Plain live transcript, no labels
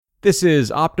This is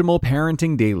Optimal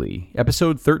Parenting Daily,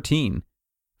 Episode 13,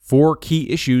 4 Key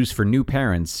Issues for New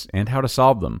Parents and How to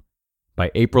Solve Them,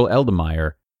 by April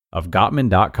Eldemire of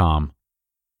Gottman.com.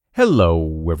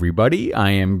 Hello, everybody. I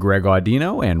am Greg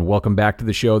Audino, and welcome back to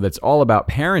the show that's all about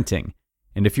parenting.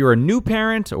 And if you're a new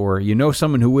parent or you know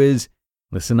someone who is,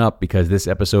 listen up because this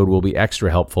episode will be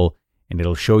extra helpful, and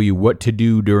it'll show you what to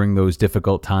do during those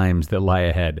difficult times that lie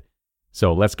ahead.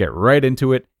 So let's get right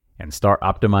into it and start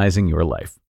optimizing your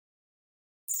life.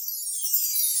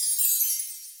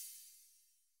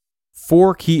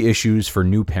 4 Key Issues for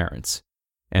New Parents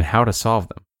and How to Solve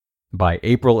Them, by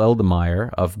April Eldemire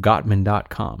of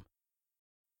Gottman.com.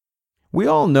 We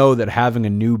all know that having a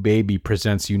new baby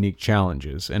presents unique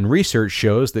challenges, and research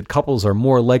shows that couples are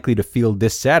more likely to feel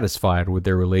dissatisfied with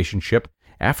their relationship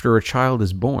after a child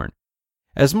is born.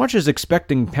 As much as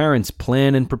expecting parents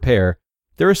plan and prepare,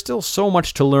 there is still so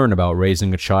much to learn about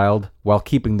raising a child while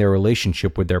keeping their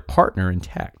relationship with their partner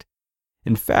intact.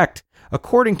 In fact,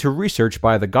 according to research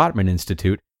by the Gottman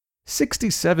Institute,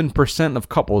 67% of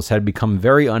couples had become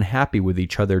very unhappy with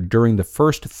each other during the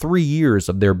first 3 years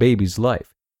of their baby's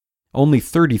life. Only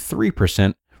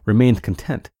 33% remained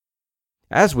content.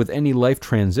 As with any life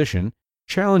transition,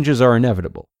 challenges are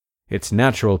inevitable. It's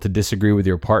natural to disagree with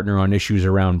your partner on issues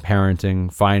around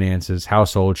parenting, finances,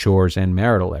 household chores, and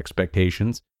marital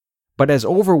expectations. But as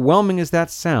overwhelming as that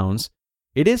sounds,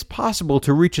 it is possible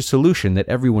to reach a solution that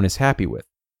everyone is happy with.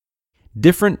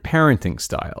 Different parenting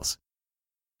styles.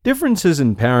 Differences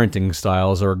in parenting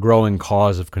styles are a growing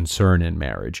cause of concern in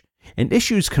marriage, and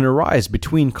issues can arise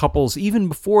between couples even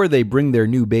before they bring their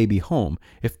new baby home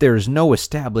if there is no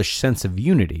established sense of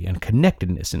unity and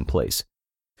connectedness in place.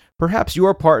 Perhaps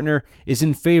your partner is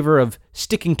in favor of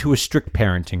sticking to a strict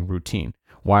parenting routine,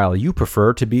 while you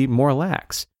prefer to be more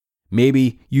lax.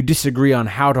 Maybe you disagree on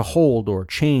how to hold or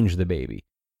change the baby.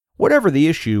 Whatever the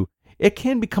issue, it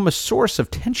can become a source of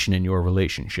tension in your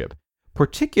relationship,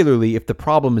 particularly if the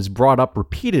problem is brought up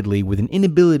repeatedly with an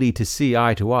inability to see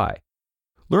eye to eye.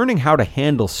 Learning how to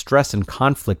handle stress and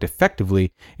conflict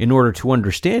effectively in order to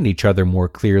understand each other more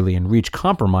clearly and reach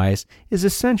compromise is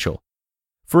essential.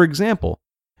 For example,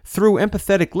 through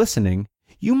empathetic listening,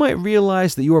 you might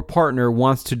realize that your partner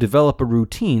wants to develop a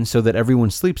routine so that everyone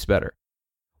sleeps better.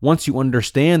 Once you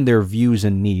understand their views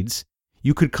and needs,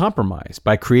 you could compromise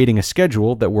by creating a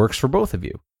schedule that works for both of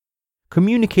you.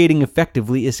 Communicating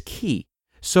effectively is key,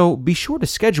 so be sure to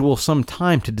schedule some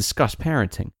time to discuss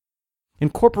parenting.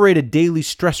 Incorporate a daily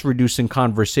stress-reducing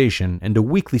conversation and a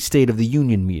weekly State of the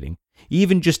Union meeting.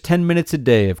 Even just 10 minutes a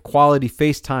day of quality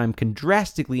FaceTime can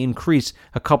drastically increase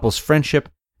a couple's friendship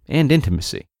and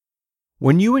intimacy.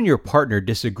 When you and your partner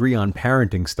disagree on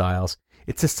parenting styles,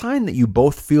 it's a sign that you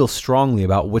both feel strongly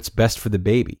about what's best for the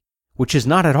baby, which is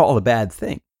not at all a bad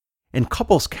thing. And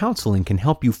couples counseling can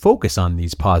help you focus on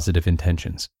these positive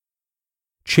intentions.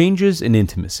 Changes in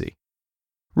intimacy.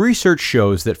 Research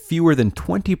shows that fewer than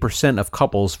 20% of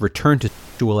couples return to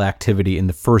sexual activity in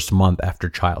the first month after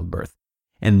childbirth,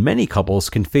 and many couples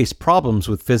can face problems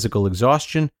with physical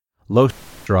exhaustion, low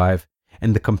drive,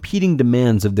 and the competing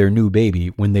demands of their new baby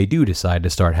when they do decide to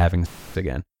start having sex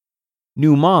again.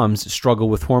 New moms struggle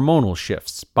with hormonal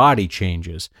shifts, body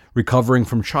changes, recovering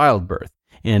from childbirth,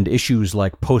 and issues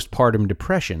like postpartum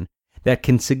depression that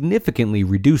can significantly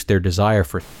reduce their desire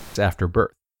for sex after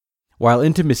birth. While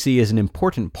intimacy is an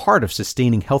important part of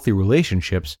sustaining healthy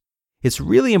relationships, it's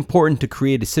really important to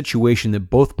create a situation that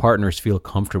both partners feel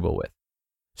comfortable with.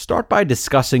 Start by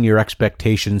discussing your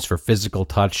expectations for physical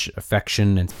touch,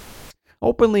 affection, and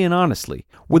openly and honestly,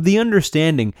 with the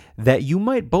understanding that you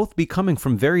might both be coming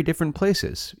from very different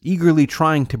places, eagerly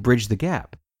trying to bridge the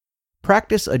gap.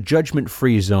 Practice a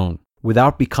judgment-free zone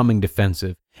without becoming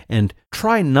defensive, and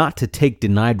try not to take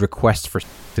denied requests for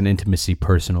sex and intimacy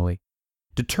personally.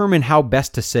 Determine how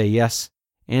best to say yes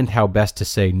and how best to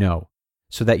say no,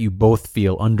 so that you both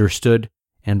feel understood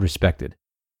and respected.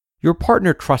 Your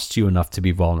partner trusts you enough to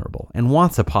be vulnerable and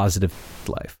wants a positive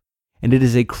life, and it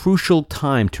is a crucial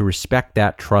time to respect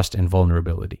that trust and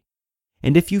vulnerability.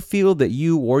 And if you feel that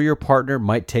you or your partner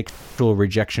might take sexual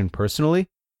rejection personally,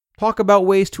 talk about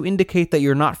ways to indicate that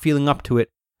you're not feeling up to it,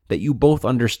 that you both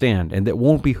understand, and that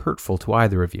won't be hurtful to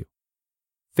either of you.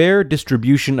 Fair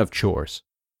distribution of chores.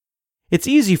 It's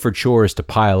easy for chores to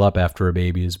pile up after a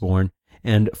baby is born,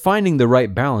 and finding the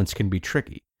right balance can be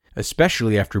tricky,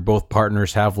 especially after both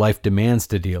partners have life demands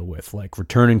to deal with, like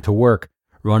returning to work,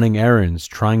 running errands,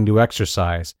 trying to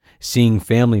exercise, seeing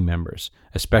family members,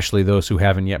 especially those who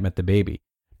haven't yet met the baby,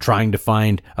 trying to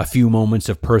find a few moments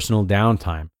of personal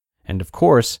downtime, and of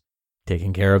course,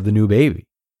 taking care of the new baby.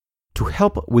 To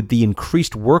help with the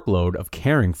increased workload of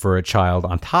caring for a child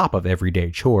on top of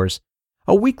everyday chores,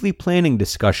 a weekly planning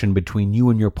discussion between you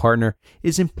and your partner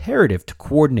is imperative to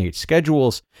coordinate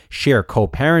schedules, share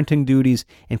co-parenting duties,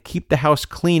 and keep the house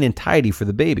clean and tidy for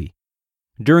the baby.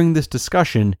 During this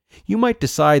discussion, you might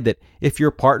decide that if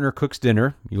your partner cooks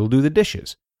dinner, you'll do the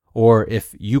dishes. Or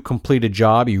if you complete a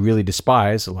job you really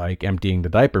despise, like emptying the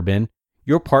diaper bin,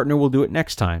 your partner will do it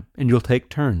next time, and you'll take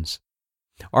turns.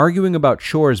 Arguing about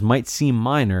chores might seem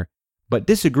minor, but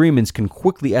disagreements can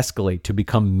quickly escalate to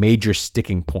become major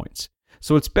sticking points,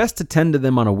 so it's best to tend to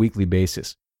them on a weekly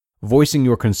basis. Voicing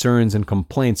your concerns and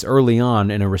complaints early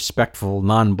on in a respectful,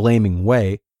 non-blaming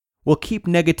way will keep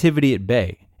negativity at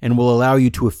bay and will allow you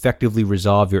to effectively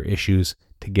resolve your issues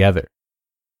together.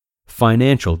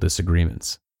 Financial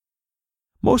disagreements.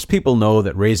 Most people know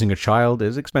that raising a child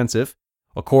is expensive.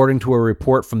 According to a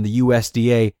report from the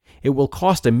USDA, it will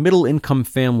cost a middle-income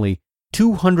family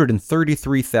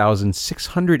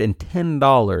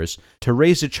 $233,610 to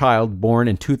raise a child born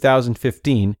in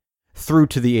 2015 through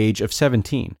to the age of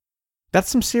 17. That's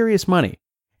some serious money,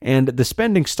 and the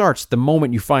spending starts the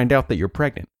moment you find out that you're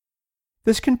pregnant.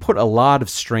 This can put a lot of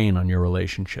strain on your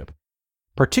relationship,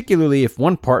 particularly if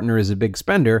one partner is a big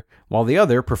spender while the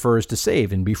other prefers to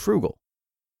save and be frugal.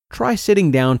 Try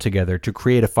sitting down together to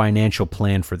create a financial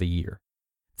plan for the year.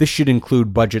 This should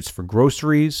include budgets for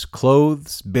groceries,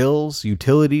 clothes, bills,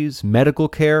 utilities, medical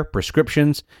care,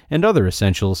 prescriptions, and other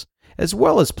essentials, as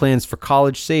well as plans for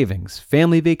college savings,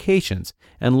 family vacations,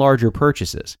 and larger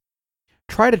purchases.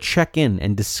 Try to check in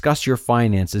and discuss your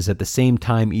finances at the same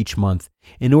time each month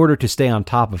in order to stay on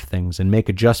top of things and make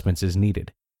adjustments as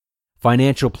needed.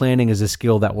 Financial planning is a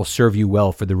skill that will serve you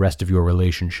well for the rest of your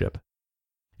relationship.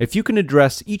 If you can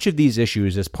address each of these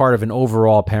issues as part of an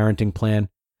overall parenting plan,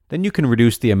 then you can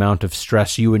reduce the amount of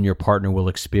stress you and your partner will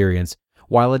experience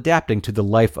while adapting to the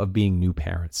life of being new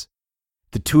parents.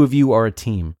 The two of you are a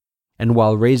team, and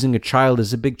while raising a child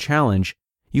is a big challenge,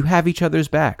 you have each other's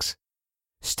backs.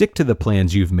 Stick to the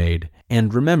plans you've made,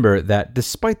 and remember that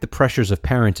despite the pressures of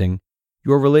parenting,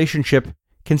 your relationship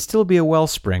can still be a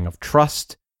wellspring of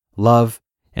trust, love,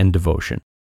 and devotion.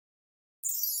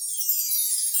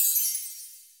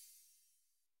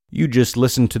 You just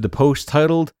listened to the post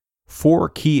titled 4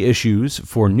 Key Issues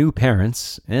for New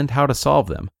Parents and How to Solve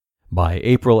Them by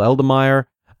April Eldemire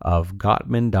of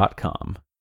Gottman.com.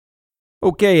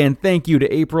 Okay, and thank you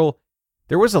to April.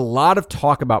 There was a lot of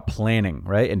talk about planning,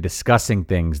 right, and discussing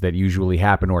things that usually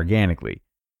happen organically.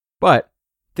 But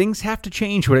things have to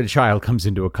change when a child comes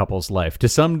into a couple's life to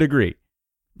some degree.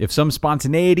 If some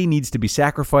spontaneity needs to be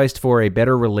sacrificed for a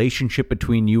better relationship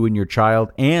between you and your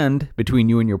child and between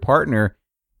you and your partner,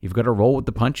 you've got to roll with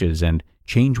the punches and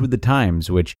change with the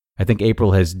times, which I think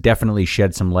April has definitely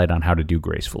shed some light on how to do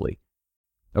gracefully.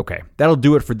 Okay, that'll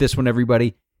do it for this one,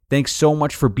 everybody. Thanks so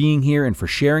much for being here and for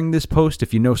sharing this post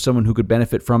if you know someone who could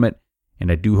benefit from it.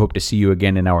 And I do hope to see you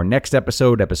again in our next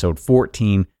episode, episode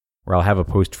 14, where I'll have a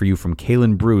post for you from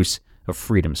Kaylin Bruce of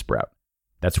Freedom Sprout.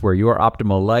 That's where your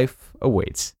optimal life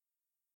awaits.